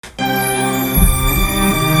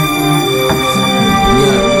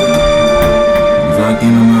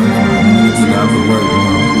weekend of mine, nigga just got off of work,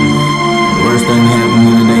 The worst thing happened to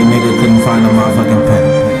me today, nigga couldn't find a motherfucking pen.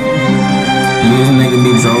 This nigga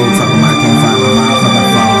be troll talking about I can't find my motherfucking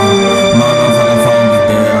phone. Motherfucking phone be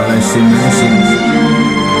dead, all that shit, man. That shit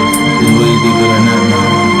is way deeper than that, man.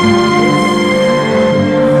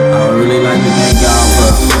 I would really like to thank y'all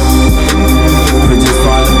for just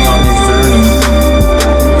following me on this journey.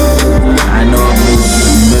 I know it's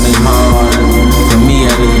been as hard for me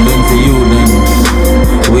as it's been for you, then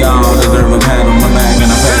we all deserve a pat on the back and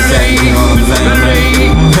a pat check, you know what I'm saying?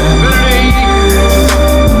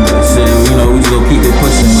 Shit, you know, we just gonna keep it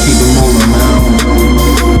pushing, keep it moving, man.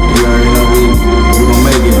 You already know we gon'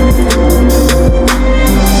 make it.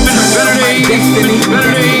 Destiny,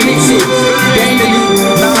 shit, destiny.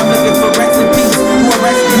 Now I'm looking for recipes who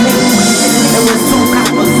arrested me. There was 2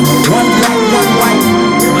 coppers, 1 black, 1 white.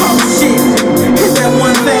 Oh shit, is that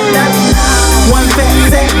 1 fat night? 1 fat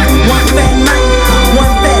set, 1 fat night, 1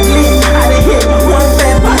 fat lit, I done hit 1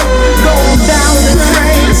 fat pipe. Going down the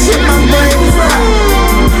drain, shit, my brain's right.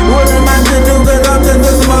 What am I to do, cause I'm just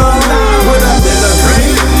a small guy with a bigger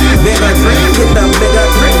dream, get the bigger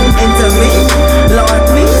dream into me. Lord,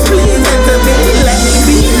 please, please, into me, let me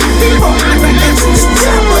be. Before I wreck that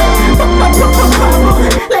chopper,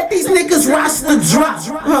 let these niggas rush the drop.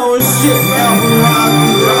 Oh shit, man, we rock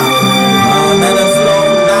the drop. Let us slow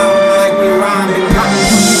down like we ride the clock.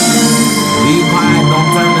 Be quiet, don't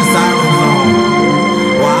turn the sirens on.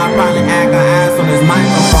 Well, I'll probably act an ass on this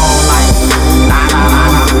microphone like la la la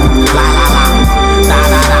la, la la la, la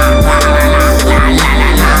la la, la la la, la la la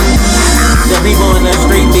la. The people in the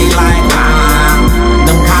street be like la la la.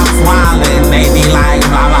 Them cops wildin', they be like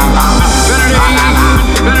blah blah blah, la la la,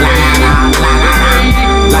 la la la, la la la,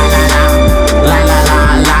 la la la, la la la,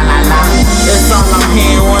 la la la. It's all I'm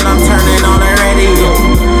hearing when I'm turning on the radio.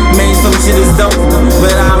 Maybe some shit is dope,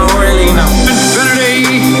 but I don't really know.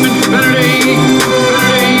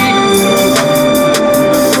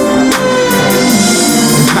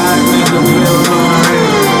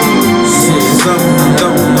 Shit, something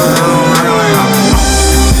dope, but I don't really know.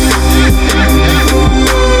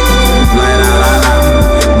 La la la la,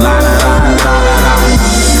 la la la, la la la,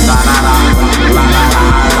 la la la, la la la,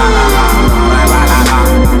 la la la, la la la.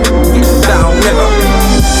 Get down, nigga.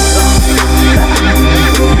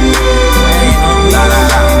 La la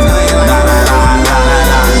la, la la la, la la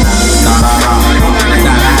la, la la la, la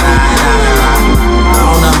la la.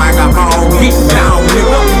 On the microphone, get down,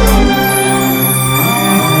 nigga.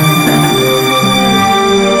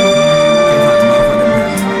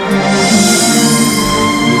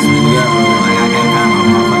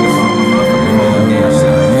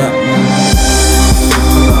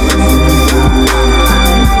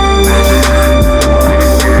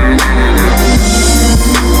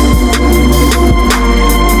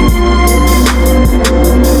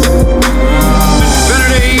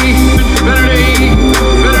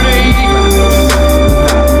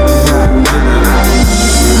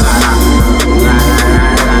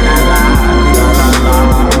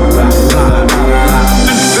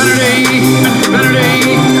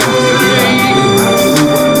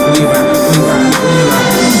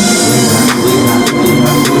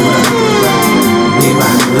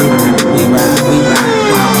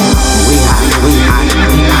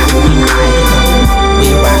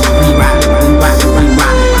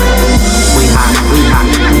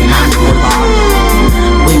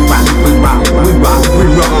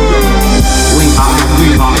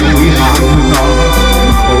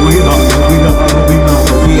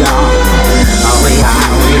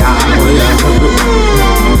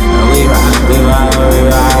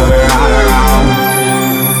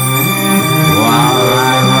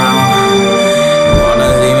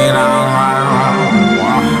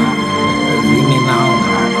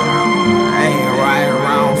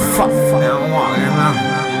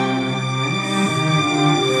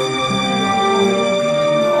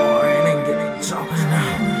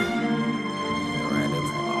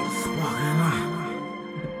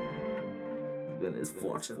 It's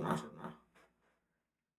fortunate.